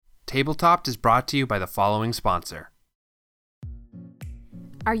Tabletop is brought to you by the following sponsor.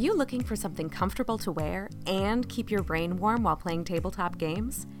 Are you looking for something comfortable to wear and keep your brain warm while playing tabletop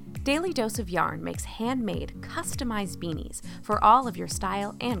games? Daily Dose of Yarn makes handmade, customized beanies for all of your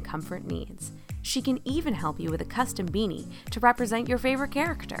style and comfort needs. She can even help you with a custom beanie to represent your favorite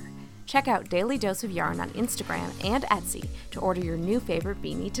character. Check out Daily Dose of Yarn on Instagram and Etsy to order your new favorite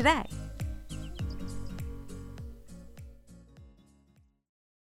beanie today.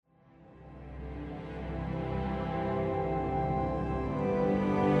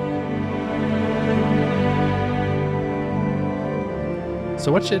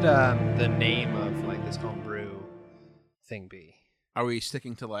 So what should the name of like this homebrew thing be? Are we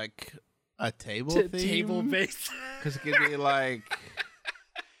sticking to like a table theme? Table based. Because it could be like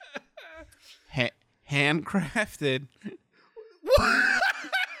handcrafted.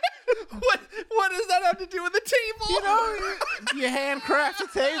 What does that have to do with the table? You know, you handcraft a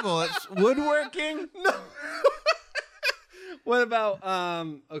table. It's woodworking. No. What about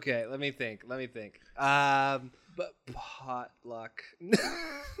okay, let me think. But potluck.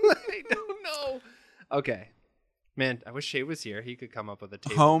 I don't know. Okay. Man, I wish Shay was here. He could come up with a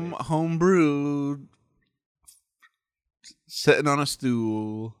table. Homebrewed sitting on a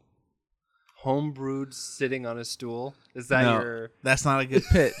stool. Homebrewed sitting on a stool. Is that your That's not a good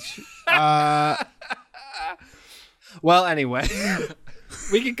pitch. Well, anyway.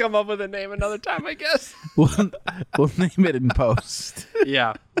 We can come up with a name another time, I guess. We'll name it in post.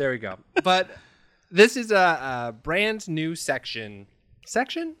 Yeah, there we go. But this is a brand new section.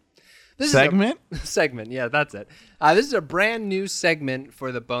 Section? Segment? Segment, yeah, that's it. This is a brand new segment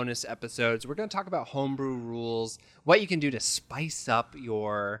for the bonus episodes. We're going to talk about homebrew rules, what you can do to spice up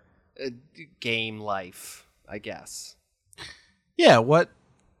your game life, I guess. Yeah, what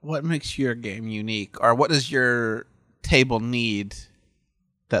makes your game unique? Or what does your table need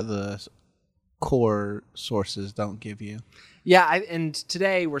that the core sources don't give you? Yeah, and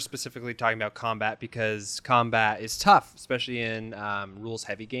today we're specifically talking about combat because combat is tough, especially in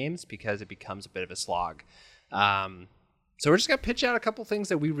rules-heavy games because it becomes a bit of a slog. So we're just going to pitch out a couple things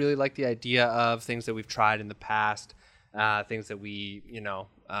that we really like the idea of, things that we've tried in the past, things that we,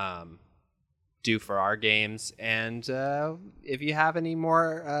 do for our games. And if you have any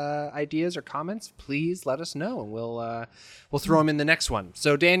more ideas or comments, please let us know, and we'll throw them in the next one.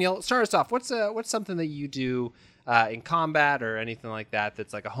 So Daniel, start us off. What's something that you do in combat or anything like that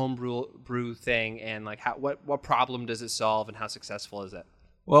that's like a homebrew thing, and like what problem does it solve, and how successful is it?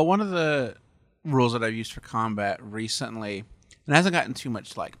 Well, one of the rules that I've used for combat recently, and it hasn't gotten too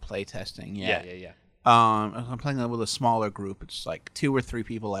much like play testing yet. Yeah. I'm playing with a smaller group. It's like 2 or 3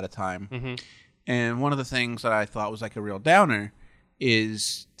 people at a time. Mm-hmm. And one of the things that I thought was like a real downer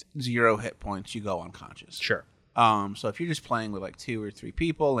is 0 hit points. You go unconscious. Sure. So if you're just playing with like 2 or 3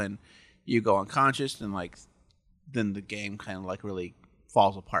 people and you go unconscious, then the game kind of like really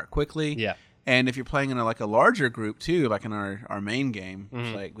falls apart quickly. Yeah. And if you're playing in a larger group too, like in our main game,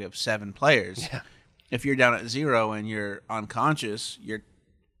 it's like we have 7 players. Yeah. If you're down at 0 and you're unconscious,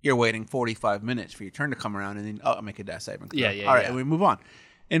 you're waiting 45 minutes for your turn to come around, and then I make a death saving throw. Yeah. All right, and we move on.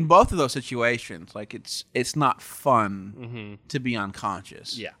 In both of those situations, like it's not fun to be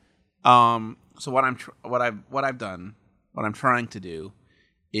unconscious. Yeah. So what I've done, what I'm trying to do,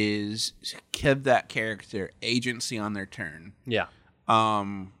 is give that character agency on their turn. Yeah.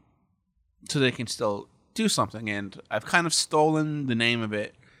 So they can still do something, and I've kind of stolen the name of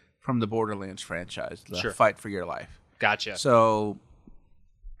it from the Borderlands franchise, the Fight for Your Life. Gotcha. So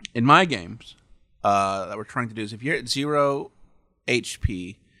in my games, that we're trying to do is if you're at 0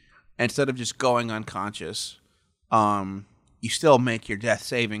 HP, instead of just going unconscious, you still make your death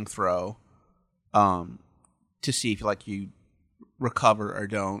saving throw to see if you recover or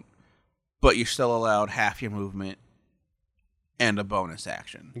don't, but you're still allowed half your movement and a bonus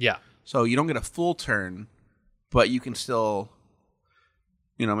action. Yeah. So you don't get a full turn, but you can still,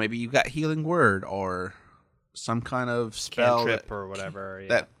 maybe you got Healing Word or some kind of spell or whatever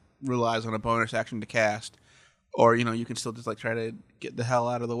that relies on a bonus action to cast. Or, you can still just try to get the hell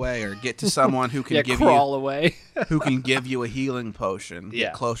out of the way, or get to someone who can crawl away. who can give you a healing potion. Yeah.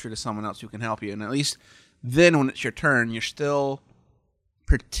 Get closer to someone else who can help you. And at least then when it's your turn, you're still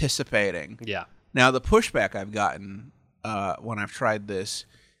participating. Yeah. Now, the pushback I've gotten when I've tried this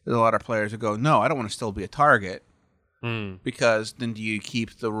is a lot of players who go, no, I don't want to still be a target. Because then do you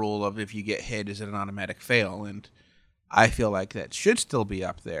keep the rule of if you get hit, is it an automatic fail? And I feel like that should still be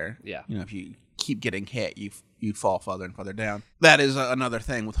up there. Yeah. If you keep getting hit, you fall further and further down. That is another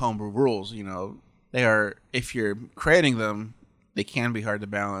thing with homebrew rules. They are, if you're creating them, they can be hard to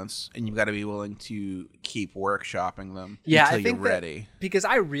balance, and you've got to be willing to keep workshopping them Yeah, until I think you're ready. because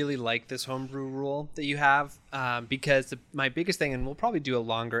I really like this homebrew rule that you have, because my biggest thing, and we'll probably do a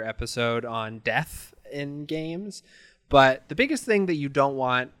longer episode on death in games, but the biggest thing that you don't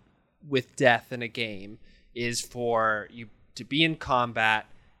want with death in a game is for you to be in combat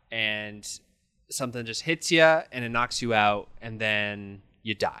and something just hits you and it knocks you out and then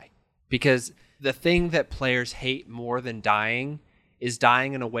you die. Because the thing that players hate more than dying is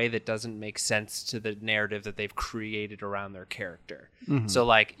dying in a way that doesn't make sense to the narrative that they've created around their character. Mm-hmm. So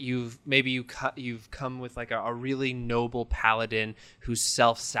like you've come with like a really noble paladin who's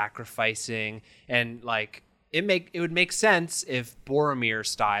self-sacrificing, and like it would make sense if Boromir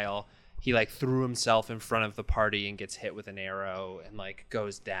style he like threw himself in front of the party and gets hit with an arrow and like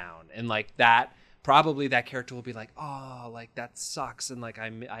goes down, and like that probably that character will be like, oh, like that sucks, and like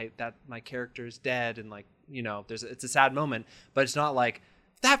I that my character is dead, and like, you know, it's a sad moment, but it's not like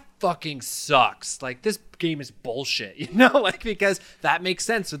that fucking sucks, like this game is bullshit, you know, like, because that makes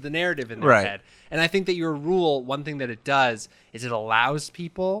sense with the narrative in their head. And I think that your rule, one thing that it does is it allows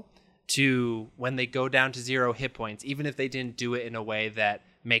people to, when they go down to 0 hit points, even if they didn't do it in a way that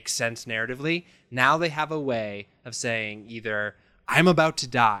makes sense narratively, now they have a way of saying either I'm about to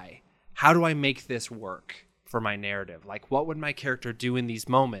die, how do I make this work for my narrative? Like, what would my character do in these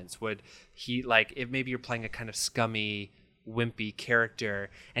moments? Would he, like, if maybe you're playing a kind of scummy, wimpy character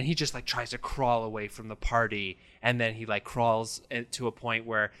and he just like tries to crawl away from the party, and then he like crawls to a point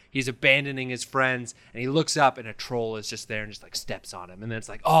where he's abandoning his friends and he looks up and a troll is just there and just like steps on him, and then it's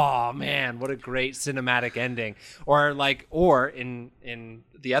like, oh man, what a great cinematic ending. Or like, or in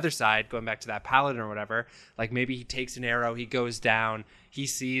the other side, going back to that paladin or whatever, like maybe he takes an arrow, he goes down, he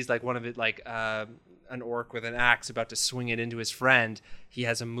sees like one of it, like an orc with an axe about to swing it into his friend. He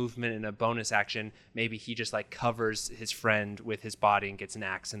has a movement and a bonus action. Maybe he just like covers his friend with his body and gets an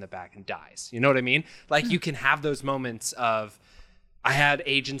axe in the back and dies. You know what I mean? Like, you can have those moments of, I had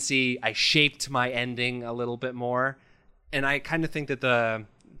agency, I shaped my ending a little bit more. And I kind of think that the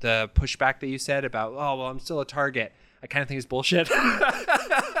pushback that you said about, oh, well, I'm still a target, I kind of think is bullshit.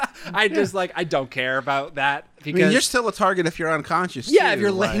 I just like, I don't care about that, because, I mean, you're still a target if you're unconscious. Yeah, too, if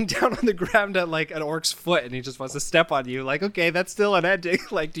you're like, laying down on the ground at like an orc's foot and he just wants to step on you, like, okay, that's still an ending.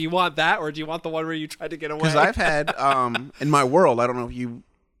 Like, do you want that, or do you want the one where you try to get away? Because I've had in my world, I don't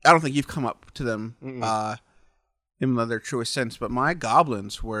think you've come up to them in their truest sense, but my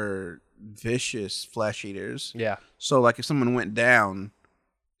goblins were vicious flesh eaters. Yeah. So like if someone went down,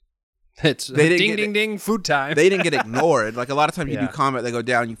 it's ding, food time. They didn't get ignored. Like a lot of times you do combat, they go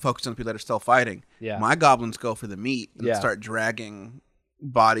down, you focus on the people that are still fighting. Yeah. My goblins go for the meat and start dragging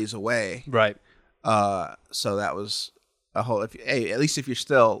bodies away. Right. So that was a whole, at least if you're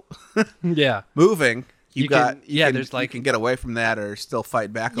still moving, you can get away from that or still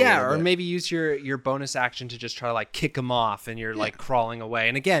fight back a little bit. Yeah, or maybe use your bonus action to just try to like kick them off and you're like crawling away.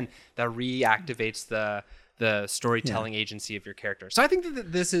 And again, that reactivates the storytelling agency of your character. So I think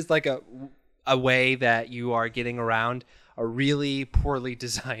that this is like a way that you are getting around a really poorly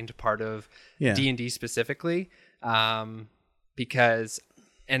designed part of D&D specifically, because,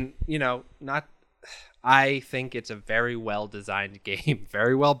 and you know, I think it's a very well designed game,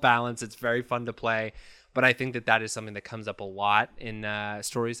 very well balanced. It's very fun to play, but I think that is something that comes up a lot in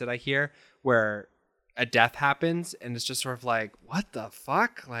stories that I hear, where a death happens and it's just sort of like, what the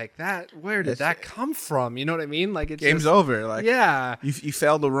fuck, like that, where did that come from? You know what I mean? Like, it's game's over. Like, you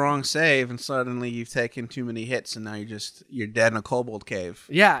failed the wrong save and suddenly you've taken too many hits and now you're dead in a kobold cave.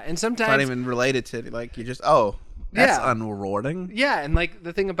 Yeah, and sometimes it's not even related to, like, you just that's unrewarding. Yeah, and like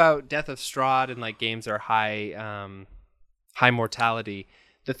the thing about Death of Strahd and like games are high mortality,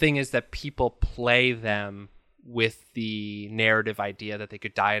 the thing is that people play them with the narrative idea that they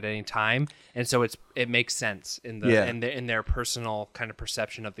could die at any time, and so it makes sense in their personal kind of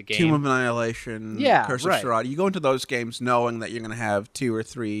perception of the game. Tomb of Annihilation, Curse of Strahd. You go into those games knowing that you're going to have 2 or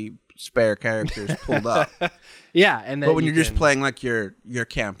 3 spare characters pulled up. And then but when you're just playing like your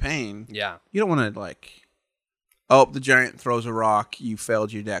campaign, you don't want to like, the giant throws a rock, you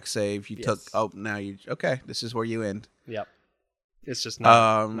failed your deck save, you took, this is where you end. Yep. It's just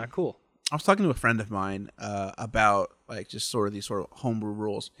not cool. I was talking to a friend of mine about like just sort of these sort of homebrew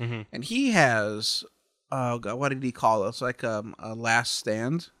rules, and he has, what did he call it? It's like a last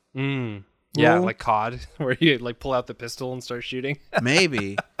stand. Yeah, like COD, where you like pull out the pistol and start shooting.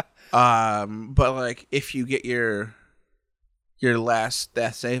 Maybe, but like if you get your last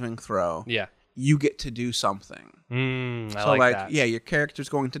death saving throw, you get to do something. I like that. Your character's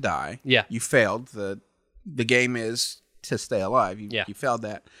going to die. Yeah, you failed. The game is to stay alive. You failed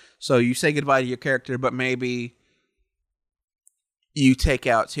that. So you say goodbye to your character, but maybe you take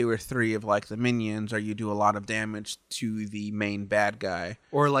out 2 or 3 of like the minions, or you do a lot of damage to the main bad guy,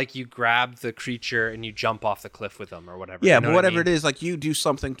 or like you grab the creature and you jump off the cliff with them or whatever. Yeah, you know but what I whatever mean? it is, like you do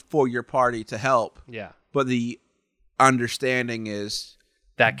something for your party to help. Yeah, But the understanding is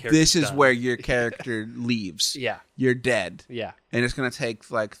that character's this is done. where your character leaves. Yeah, You're dead. yeah, And it's going to take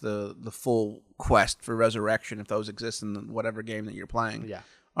like the full quest for resurrection, if those exist in whatever game that you're playing. yeah.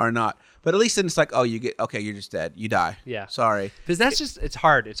 Or not. But at least then it's like, oh, you're just dead. You die. Yeah. Sorry. Because that's just, it's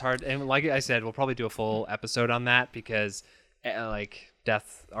hard. It's hard. And like I said, we'll probably do a full episode on that because like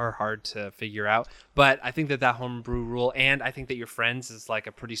deaths are hard to figure out. But I think that homebrew rule, and I think that your friends is like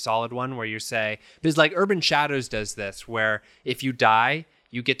a pretty solid one where you say, because like Urban Shadows does this, where if you die,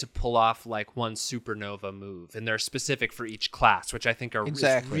 you get to pull off like one supernova move, and they're specific for each class, which I think are is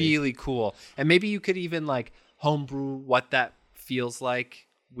really cool. And maybe you could even like homebrew what that feels like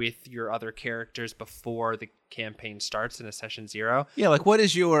with your other characters before the campaign starts in a session 0. Yeah, like what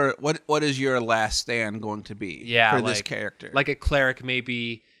is your last stand going to be for this character? Like a cleric,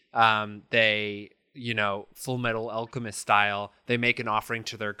 maybe they, Full Metal Alchemist style, they make an offering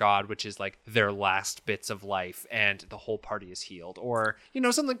to their god, which is like their last bits of life, and the whole party is healed. Or,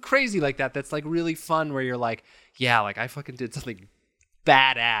 something crazy like that that's like really fun where you're like, yeah, like I fucking did something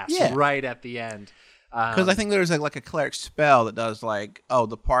badass right at the end. Because I think there's like a cleric spell that does like, oh,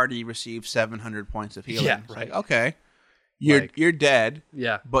 the party receives 700 points of healing. Yeah, it's right. Like, okay, you're dead.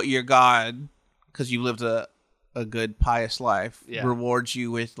 Yeah, but your god, because you lived a good pious life, Yeah. rewards you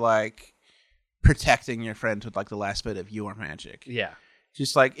with like protecting your friends with like the last bit of your magic. Yeah,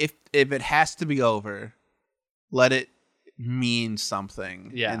 Just like if it has to be over, let it mean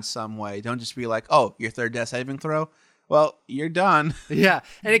something in some way. Don't just be like, oh, your third death saving throw. Well, you're done. Yeah,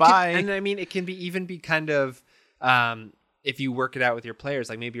 and Bye. It can be kind of if you work it out with your players.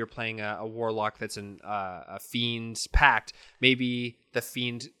 Like maybe you're playing a warlock that's in a fiend's pact. Maybe the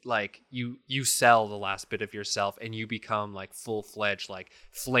fiend, like you sell the last bit of yourself and you become like full-fledged, like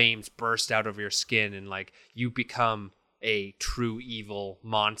flames burst out of your skin, and like you become a true evil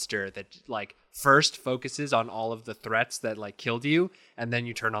monster that like first focuses on all of the threats that like killed you, and then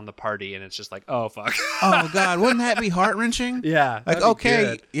you turn on the party and it's just like, oh fuck. Oh god, wouldn't that be heart-wrenching? Yeah, like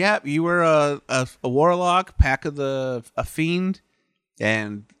okay, yeah, you were a warlock, pack of a fiend,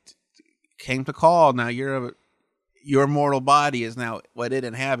 and came to call. Now your mortal body is now what it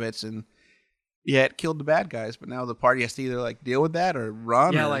inhabits, and yeah, it killed the bad guys, but now the party has to either like deal with that or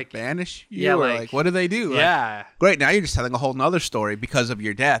run or like banish you, or like what do they do? Yeah, like, great. Now you're just telling a whole nother story because of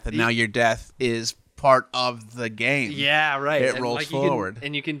your death, and now your death is part of the game. Yeah, right. It rolls forward,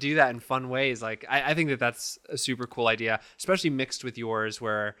 and you can do that in fun ways. Like I think that's a super cool idea, especially mixed with yours,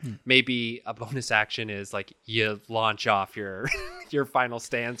 where maybe a bonus action is like you launch off your your final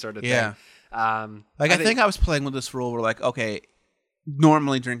stand sort of thing. Yeah. I think I was playing with this rule where like, okay,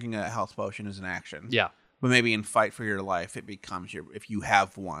 normally drinking a health potion is an action. Yeah. But maybe in Fight for Your Life, it becomes if you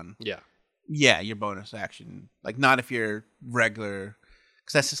have one. Yeah. Yeah, your bonus action. Like, not if you're regular.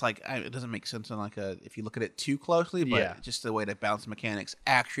 Because that's just like, it doesn't make sense in like if you look at it too closely, but just the way to balance mechanics.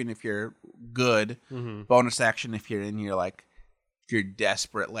 Action if you're good. Mm-hmm. Bonus action if you're in your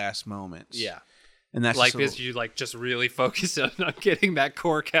desperate last moments. Yeah. And that's like this, you like just really focus on getting that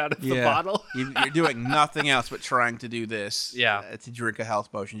cork out of the bottle. You're doing nothing else but trying to do this. Yeah. To drink a health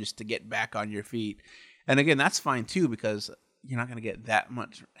potion just to get back on your feet. And again, that's fine too, because you're not going to get that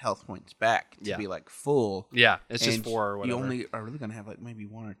much health points back to be like full. Yeah. It's just 4 or whatever. You only are really going to have like maybe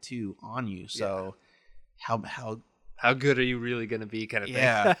 1 or 2 on you. So how good are you really going to be, kind of thing?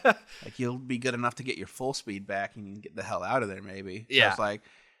 Yeah. Like you'll be good enough to get your full speed back and you can get the hell out of there maybe. So it's like,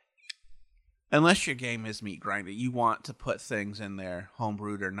 unless your game is meat grinding, you want to put things in there,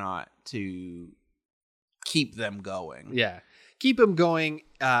 homebrewed or not, to keep them going. Yeah. Keep them going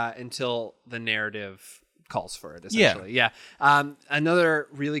until the narrative calls for it, essentially. Yeah. Another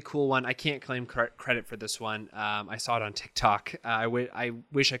really cool one. I can't claim credit for this one. I saw it on TikTok. I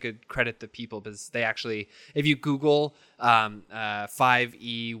wish I could credit the people, because they actually, if you Google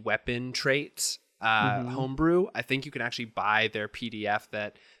 5e weapon traits, homebrew, I think you can actually buy their PDF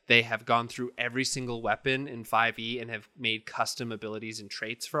that they have gone through every single weapon in 5e and have made custom abilities and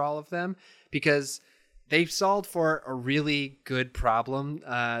traits for all of them, because they've solved for a really good problem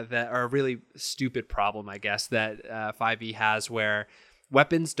or a really stupid problem, I guess, that 5e has, where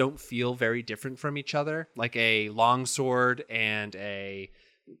weapons don't feel very different from each other. Like a longsword and a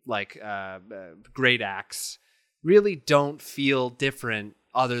great axe really don't feel different,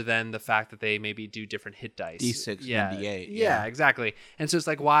 other than the fact that they maybe do different hit dice. D6 and D8. Yeah, exactly. And so it's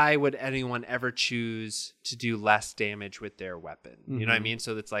like, why would anyone ever choose to do less damage with their weapon? You know what I mean?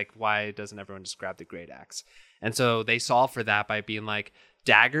 So it's like, why doesn't everyone just grab the great axe? And so they solve for that by being like,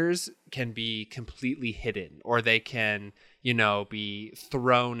 daggers can be completely hidden, or they can, be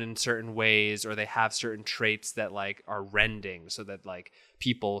thrown in certain ways, or they have certain traits that like are rending so that like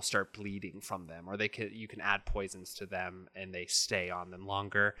people start bleeding from them, or you can add poisons to them and they stay on them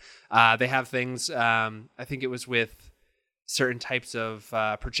longer. They have things, I think it was with certain types of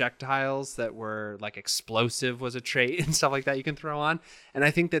projectiles that were like explosive was a trait and stuff like that you can throw on. And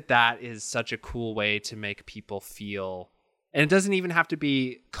I think that is such a cool way to make people feel, and it doesn't even have to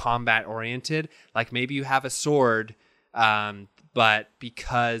be combat oriented. Like maybe you have a sword, but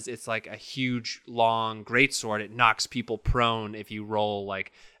because it's like a huge, long, great sword, it knocks people prone if you roll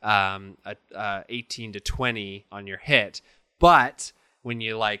like 18 to 20 on your hit. But when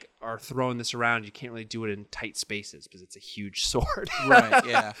you like are throwing this around, you can't really do it in tight spaces because it's a huge sword. Right,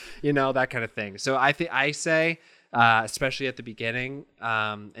 yeah. That kind of thing. So I say, especially at the beginning,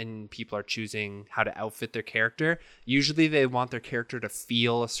 and people are choosing how to outfit their character, usually they want their character to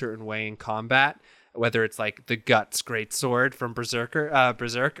feel a certain way in combat, whether it's like the Guts great sword from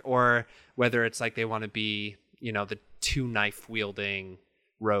Berserk, or whether it's like they want to be, the 2-knife wielding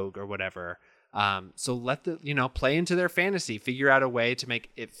rogue or whatever. So let play into their fantasy, figure out a way to make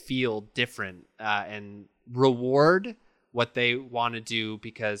it feel different, and reward what they want to do,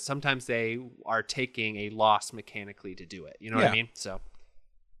 because sometimes they are taking a loss mechanically to do it. You know what I mean? So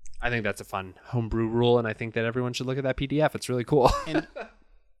I think that's a fun homebrew rule, and I think that everyone should look at that PDF. It's really cool. And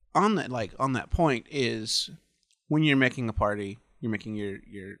on that point is when you're making a party, you're making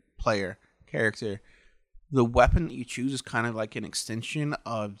your player character, the weapon that you choose is kind of like an extension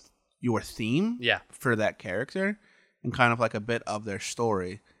of your theme for that character, and kind of like a bit of their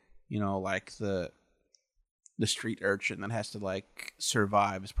story. Like the street urchin that has to like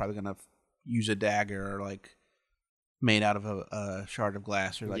survive is probably gonna use a dagger, or like made out of a shard of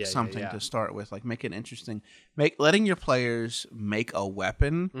glass, or like something to start with. Like make it interesting, letting your players make a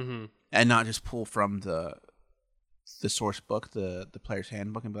weapon, and not just pull from the source book, the player's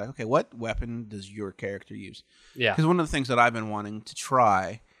handbook, and be like, okay, what weapon does your character use? Yeah, because one of the things that I've been wanting to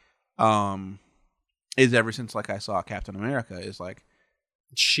try is, ever since like I saw Captain America, is like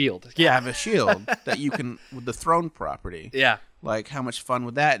shield. Have a shield that you can, with the throne property. Yeah. Like how much fun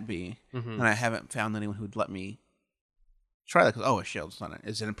would that be? And I haven't found anyone who'd let me try that, because a shield's not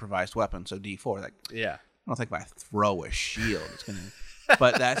it's an improvised weapon, so D4. Like I don't think if I throw a shield it's gonna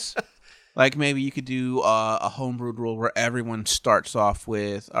but that's like, maybe you could do a homebrewed rule where everyone starts off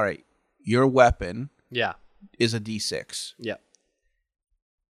with, all right, your weapon is a D6. Yeah.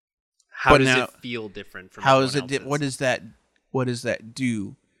 How does it feel different from how is it? What does that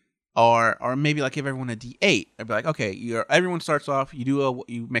do? Or maybe like give everyone a D8. I'd be like, okay, everyone starts off. You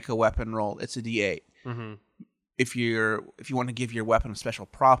make a weapon roll. It's a D8. Mm-hmm. If you want to give your weapon a special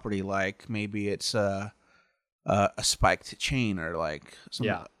property, like maybe it's a spiked chain, or like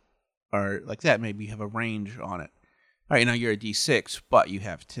something, or like that. Maybe you have a range on it. All right, now you're a D6, but you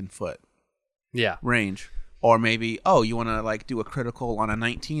have 10-foot range. Or maybe, you want to like do a critical on a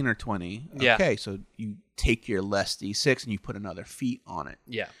 19 or 20. Okay, so you take your less D6 and you put another feat on it.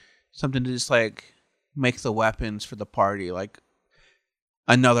 Yeah. Something to just like make the weapons for the party like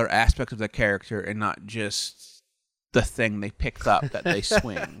another aspect of the character, and not just the thing they picked up that they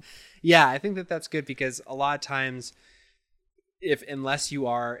swing. Yeah, I think that's good, because a lot of times, unless you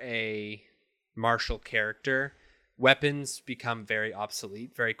are a martial character, weapons become very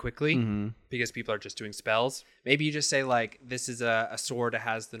obsolete very quickly, because people are just doing spells. Maybe you just say like, this is a sword that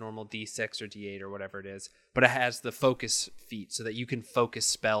has the normal D6 or D8 or whatever it is, but it has the focus feat so that you can focus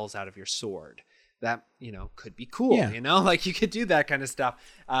spells out of your sword. That, could be cool, like you could do that kind of stuff.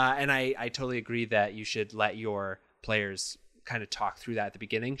 And I totally agree that you should let your players kind of talk through that at the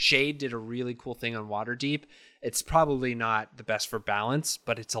beginning. Shade did a really cool thing on Waterdeep. It's probably not the best for balance,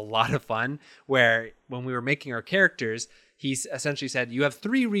 but it's a lot of fun, where when we were making our characters, he essentially said, you have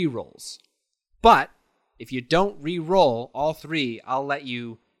 3 rerolls, but if you don't re-roll all 3, I'll let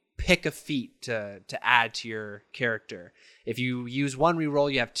you pick a feat to add to your character. If you use 1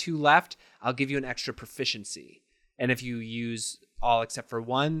 reroll, you have 2 left, I'll give you an extra proficiency. And if you use all except for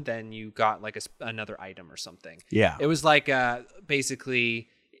 1, then you got like another item or something. Yeah. It was like basically,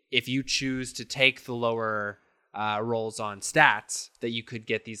 if you choose to take the lower rolls on stats, that you could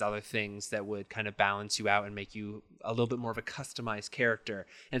get these other things that would kind of balance you out and make you a little bit more of a customized character.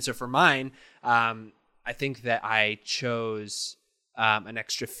 And so for mine, I think that I chose an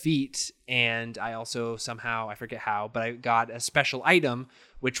extra feat, and I also somehow, I forget how, but I got a special item,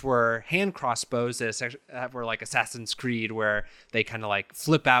 which were hand crossbows that were like Assassin's Creed, where they kind of like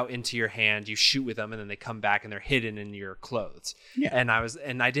flip out into your hand, you shoot with them, and then they come back and they're hidden in your clothes. Yeah.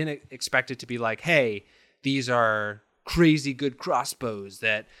 And I didn't expect it to be like, hey, these are crazy good crossbows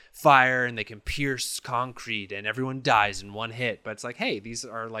that fire and they can pierce concrete and everyone dies in one hit. But it's like, hey, these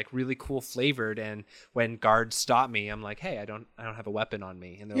are like really cool flavored, and when guards stop me, I'm like, hey, I don't have a weapon on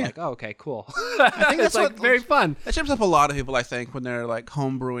me, and they're like, oh, okay, cool. I think that's it's like very fun. That ships up a lot of people, I think, when they're like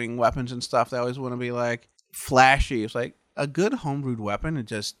homebrewing weapons and stuff. They always want to be like flashy. It's like a good homebrewed weapon, it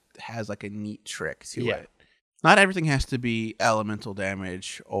just has like a neat trick to it. Not everything has to be elemental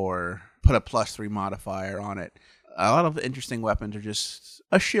damage or put a +3 modifier on it. A lot of interesting weapons are just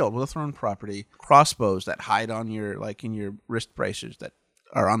a shield with a thrown property, crossbows that hide on your, like in your wrist bracers that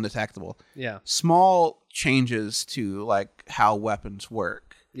are undetectable. Yeah. Small changes to like how weapons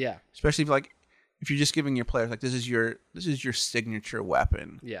work. Yeah. Especially if you're just giving your players like this is your signature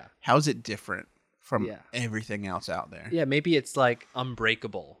weapon. Yeah. How is it different from everything else out there? Yeah, maybe it's like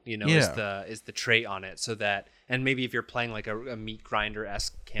unbreakable, is the trait on it, so that, and maybe if you're playing like a meat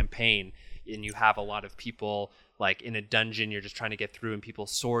grinder-esque campaign and you have a lot of people like in a dungeon, you're just trying to get through and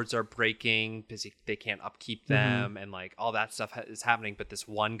people's swords are breaking because they can't upkeep them, and like all that stuff is happening, but this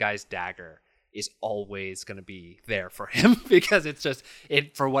one guy's dagger is always going to be there for him because it's just,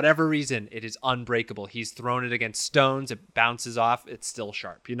 for whatever reason, it is unbreakable. He's thrown it against stones, it bounces off, it's still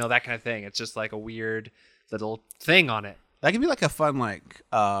sharp, that kind of thing. It's just like a weird little thing on it. That could be like a fun like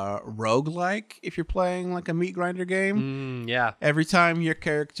roguelike if you're playing like a meat grinder game. Yeah. Every time your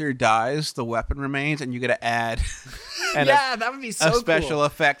character dies, the weapon remains, and you got to add that would be so a special cool.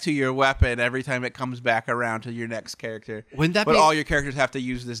 effect to your weapon every time it comes back around to your next character. Wouldn't that but be... all your characters have to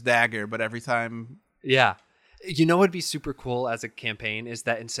use this dagger, but every time... Yeah. What would be super cool as a campaign is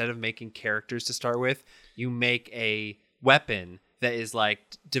that instead of making characters to start with, you make a weapon that is like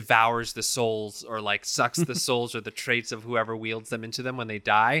devours the souls or like sucks the souls or the traits of whoever wields them into them when they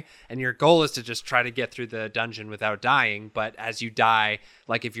die. And your goal is to just try to get through the dungeon without dying. But as you die,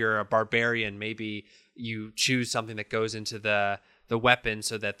 like if you're a barbarian, maybe you choose something that goes into the weapon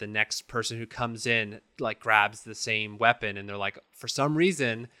so that the next person who comes in like grabs the same weapon, and they're like, for some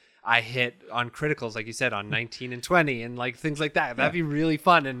reason I hit on criticals, like you said, on 19 and 20 and like things like that. That'd be really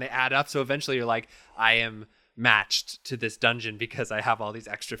fun. And they add up. So eventually you're like, I am matched to this dungeon because I have all these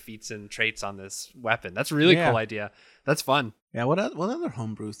extra feats and traits on this weapon. That's a really cool idea. That's fun. Yeah. What other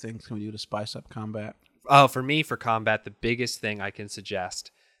homebrew things can we do to spice up combat? Oh, for me, for combat, the biggest thing I can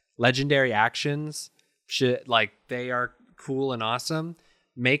suggest, legendary actions, they are cool and awesome.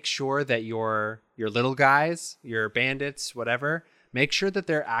 Make sure that your little guys, your bandits, whatever, make sure that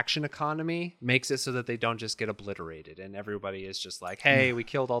their action economy makes it so that they don't just get obliterated and everybody is just like, hey, we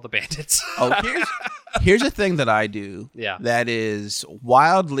killed all the bandits. Here's a thing that I do that is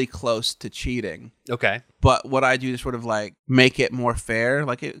wildly close to cheating. Okay. But what I do to sort of like make it more fair,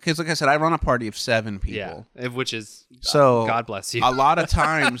 because like I said, I run a party of 7 people. Yeah, which is, so God bless you. A lot of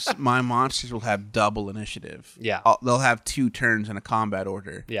times my monsters will have double initiative. Yeah. They'll have 2 turns in a combat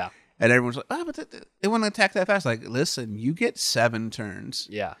order. Yeah. And everyone's like, oh, but they want to attack that fast. Like, listen, you get 7 turns.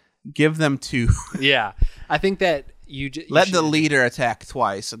 Yeah. Give them 2. Yeah. I think that let the leader attack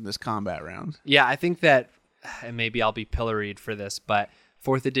twice in this combat round. Yeah, I think that, and maybe I'll be pilloried for this, but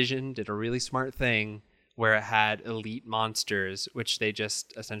 4th edition did a really smart thing where it had elite monsters, which they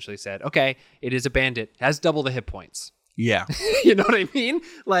just essentially said, okay, it is a bandit, it has double the hit points. Yeah. You know what I mean?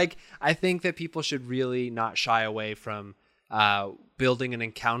 Like, I think that people should really not shy away from building an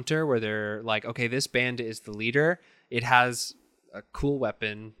encounter where they're like, okay, this bandit is the leader. It has a cool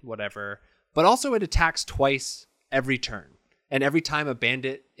weapon, whatever, but also it attacks twice every turn. And every time a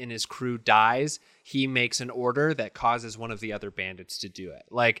bandit in his crew dies, he makes an order that causes one of the other bandits to do it.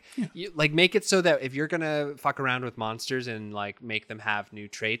 Like, make it so that if you're going to fuck around with monsters and like make them have new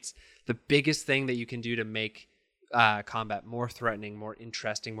traits, the biggest thing that you can do to make combat more threatening, more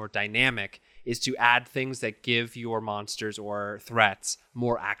interesting, more dynamic is to add things that give your monsters or threats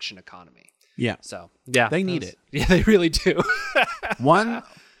more action economy. Yeah. So, yeah. They need it. Yeah, they really do.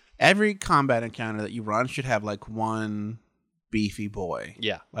 Every combat encounter that you run should have like one beefy boy.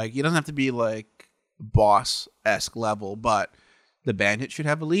 Yeah. Like, you don't have to be like boss-esque level, but the bandit should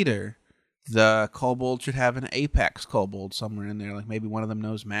have a leader. The kobold should have an apex kobold somewhere in there. Like, maybe one of them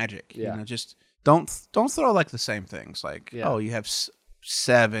knows magic. Yeah. Just don't throw like the same things. Like, oh, you have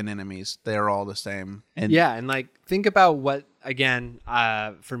 7 enemies. They're all the same. And and like, think about what, again,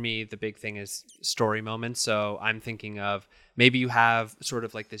 for me, the big thing is story moments. So I'm thinking of maybe you have sort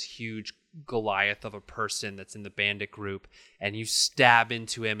of like this huge Goliath of a person that's in the bandit group and you stab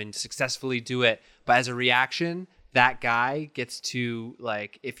into him and successfully do it. But as a reaction, that guy gets to,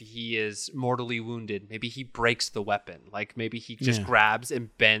 like, if he is mortally wounded, maybe he breaks the weapon. Like, maybe he just grabs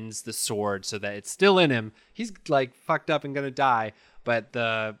and bends the sword so that it's still in him. He's like fucked up and gonna die, but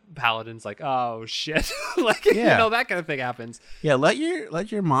the paladin's like, oh shit, like Yeah. that kind of thing happens. Yeah, let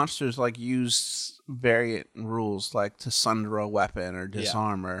your monsters like use variant rules like to sunder a weapon or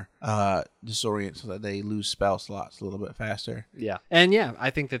disarm or disorient so that they lose spell slots a little bit faster. Yeah. And yeah, I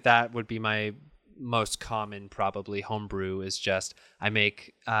think that would be my most common probably homebrew is just I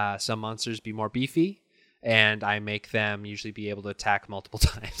make some monsters be more beefy and I make them usually be able to attack multiple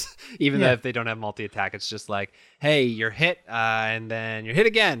times. Even though if they don't have multi-attack, it's just like, hey, you're hit and then you're hit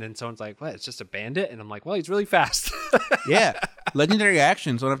again. And someone's like, what? It's just a bandit? And I'm like, well, he's really fast. Yeah. Legendary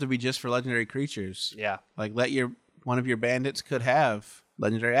actions don't have to be just for legendary creatures. Yeah. Like one of your bandits could have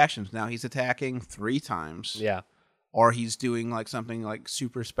legendary actions. Now he's attacking 3 times. Yeah. Or he's doing like something like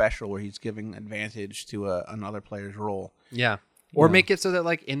super special where he's giving advantage to another player's roll. Yeah. Or make it so that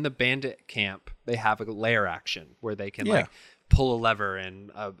like in the bandit camp, they have a lair action where they can like pull a lever and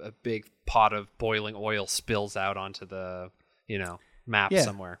a big pot of boiling oil spills out onto the, map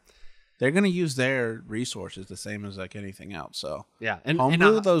somewhere. They're going to use their resources the same as like anything else. So yeah.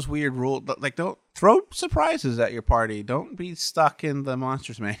 Homebrew those weird rules. Like don't throw surprises at your party. Don't be stuck in the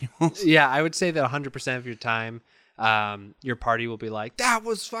monsters manuals. Yeah. I would say that 100% of your time, your party will be like, that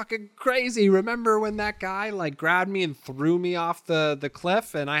was fucking crazy. Remember when that guy like grabbed me and threw me off the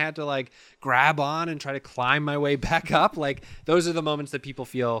cliff and I had to like grab on and try to climb my way back up? Like those are the moments that people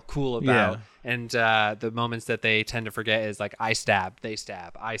feel cool about. Yeah. And the moments that they tend to forget is like, I stab, they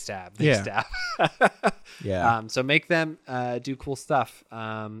stab, I stab, they stab. Yeah. So make them do cool stuff.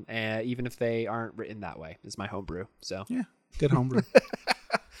 And even if they aren't written that way is my homebrew. So Yeah. Good homebrew.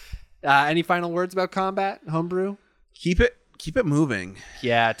 any final words about combat, homebrew? Keep it moving.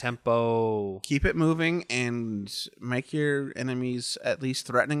 Yeah, tempo. Keep it moving and make your enemies at least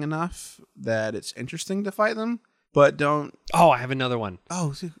threatening enough that it's interesting to fight them, but don't... Oh, I have another one.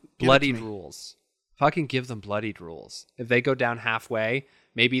 Oh, bloodied rules. Fucking give them bloodied rules. If they go down halfway,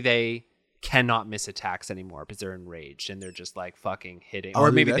 maybe they cannot miss attacks anymore because they're enraged and they're just like fucking hitting. Oh, or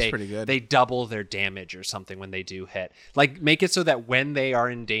dude, maybe that's pretty good. they double their damage or something when they do hit. Like make it so that when they are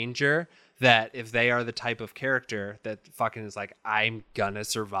in danger, that if they are the type of character that fucking is like, I'm gonna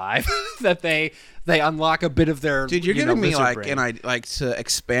survive, that they unlock a bit of their... Dude, you're giving me like, brain. and I like to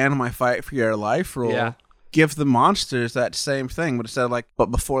expand my fight for your life rule. Yeah. Give the monsters that same thing, but instead of like, but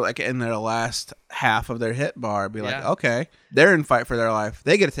before like in their last half of their hit bar, be like, okay, they're in fight for their life.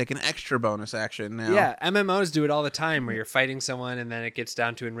 They get to take an extra bonus action now. Yeah, MMOs do it all the time where you're fighting someone and then it gets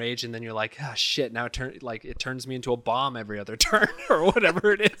down to enrage and then you're like, oh shit, now it turns me into a bomb every other turn or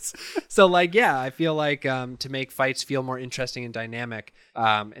whatever it is. So like, yeah, I feel like to make fights feel more interesting and dynamic,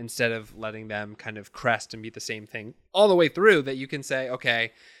 instead of letting them kind of crest and be the same thing all the way through, that you can say,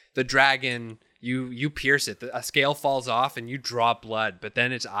 okay, the dragon... You pierce it, a scale falls off and you draw blood, but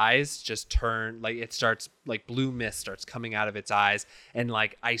then its eyes just turn, like it starts, like blue mist starts coming out of its eyes and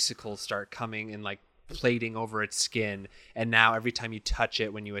like icicles start coming and like plating over its skin. And now every time you touch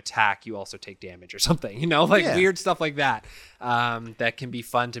it when you attack, you also take damage or something, weird stuff like that. That can be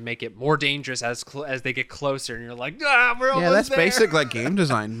fun to make it more dangerous as they get closer and you're like, we're almost Yeah, that's there. basic like game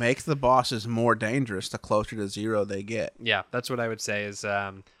design. Make the bosses more dangerous the closer to 0 they get. Yeah, that's what I would say is,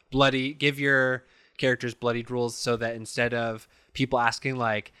 give your characters bloodied rules so that instead of people asking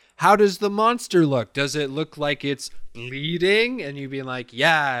like, how does the monster look? Does it look like it's bleeding? And you being like,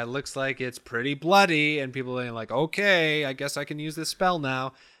 yeah, it looks like it's pretty bloody. And people being like, okay, I guess I can use this spell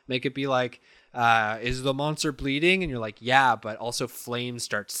now. Make it be like, is the monster bleeding? And you're like, yeah, but also flames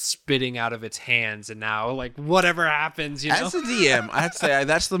start spitting out of its hands. And now like whatever happens, As a DM, I have to say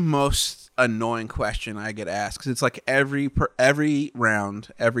that's the most annoying question I get asked, because it's like every round,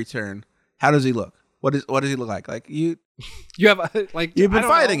 every turn, how does he look? What does he look like? Like you have like you've been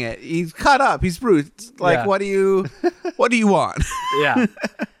fighting it. He's cut up. He's bruised. Like what do you want? Yeah.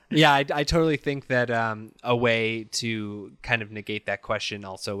 Yeah, I totally think that a way to kind of negate that question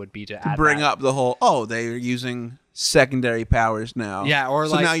also would be to bring up the whole, they're using secondary powers now. Yeah, or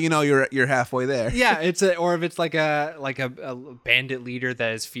so now you're halfway there. Yeah, or if it's like a bandit leader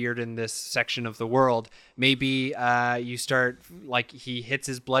that is feared in this section of the world, maybe you start like he hits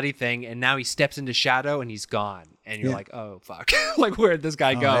his bloody thing and now he steps into shadow and he's gone. And you're like, oh, fuck. Like, where'd this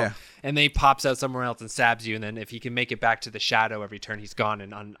guy go? Yeah. And then he pops out somewhere else and stabs you. And then if he can make it back to the shadow every turn, he's gone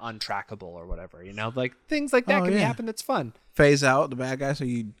and untrackable or whatever. Like things like that can happen. That's fun. Phase out the bad guy so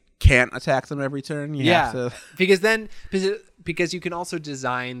you can't attack them every turn. You have to... because you can also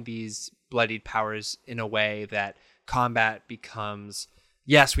design these bloodied powers in a way that combat becomes,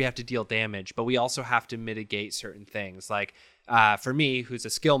 yes, we have to deal damage, but we also have to mitigate certain things. Like for me, who's a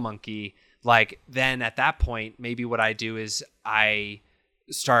skill monkey, like then at that point, maybe what I do is I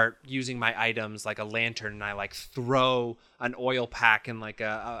start using my items like a lantern, and I like throw an oil pack and like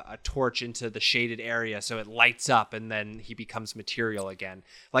a torch into the shaded area so it lights up, and then he becomes material again.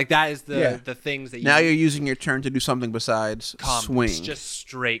 Like that is the things that you... Now you're using your turn to do something besides swing. It's just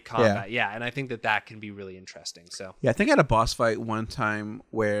straight combat. Yeah, and I think that can be really interesting. So yeah, I think I had a boss fight one time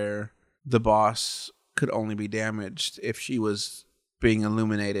where the boss could only be damaged if she was being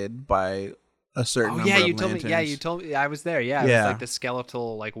illuminated by a certain number of lanterns. You told me. I was there. Yeah, it was like the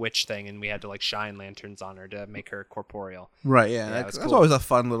skeletal like witch thing, and we had to like shine lanterns on her to make her corporeal. Right. Yeah, that's cool. Always a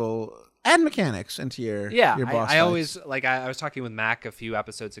fun little add mechanics into your boss I always like. I was talking with Mac a few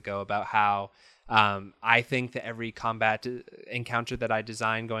episodes ago about how I think that every combat encounter that I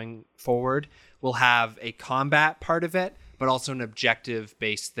design going forward will have a combat part of it, but also an objective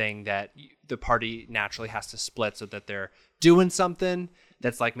based thing that the party naturally has to split so that they're doing something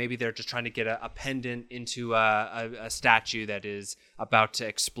that's like maybe they're just trying to get a pendant into a statue that is about to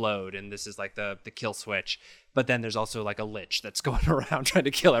explode, and this is like the kill switch. But then there's also like a lich that's going around trying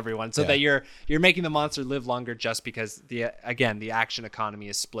to kill everyone, so that you're making the monster live longer just because the action economy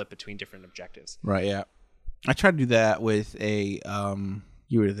is split between different objectives. Right. Yeah, I tried to do that with a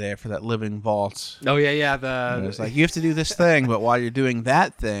you were there for that living vault. Oh yeah. It's like you have to do this thing, but while you're doing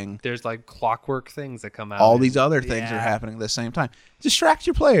that thing, there's like clockwork things that come out. All these other things are happening at the same time. Distract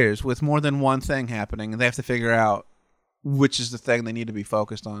your players with more than one thing happening, and they have to figure out which is the thing they need to be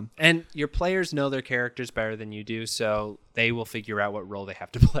focused on. And your players know their characters better than you do, so they will figure out what role they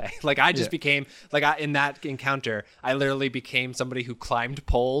have to play. Like I just became in that encounter, I literally became somebody who climbed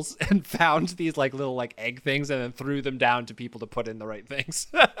poles and found these like little like egg things and then threw them down to people to put in the right things.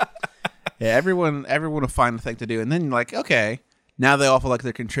 Yeah, everyone will find a thing to do, and then like, okay, now they all feel like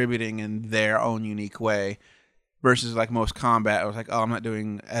they're contributing in their own unique way. Versus like most combat, I was like, oh, I'm not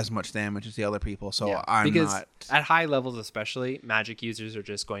doing as much damage as the other people, so because at high levels especially, magic users are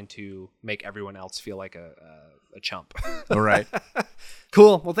just going to make everyone else feel like a chump. All right.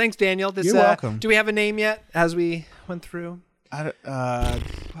 Cool. Well, thanks, Daniel. You're welcome. Do we have a name yet as we went through? Homebrew?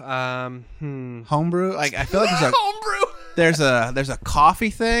 Like I feel like there's a Homebrew. There's a coffee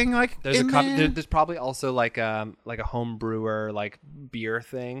thing like there's probably also like a home brewer like beer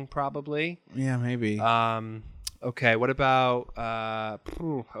thing probably. Yeah, maybe. Okay, what about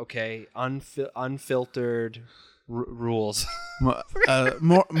unfiltered rules?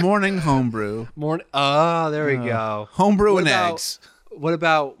 Morning homebrew. There we go. Homebrew and eggs. What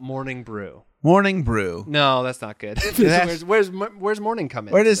about morning brew? Morning brew. No, that's not good. Where's morning come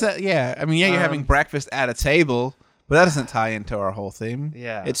in? Where does that? Yeah, I mean, you're having breakfast at a table, but that doesn't tie into our whole theme.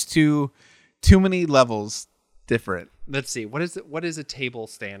 Yeah, it's too many levels different. Let's see. What does a table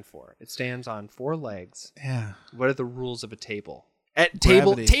stand for? It stands on 4 legs. Yeah. What are the rules of a table?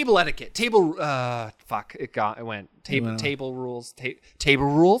 Table etiquette. Table. Fuck. It went. Table rules. Table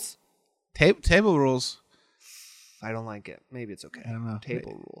rules. Table rules. I don't like it. Maybe it's okay. I don't know.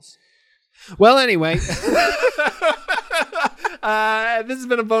 Table rules. Well, anyway, this has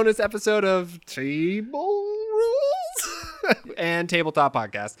been a bonus episode of Table Rules and Tabletop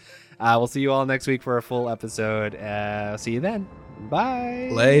Podcast. We'll see you all next week for a full episode. See you then. Bye.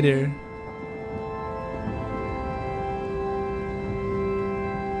 Later.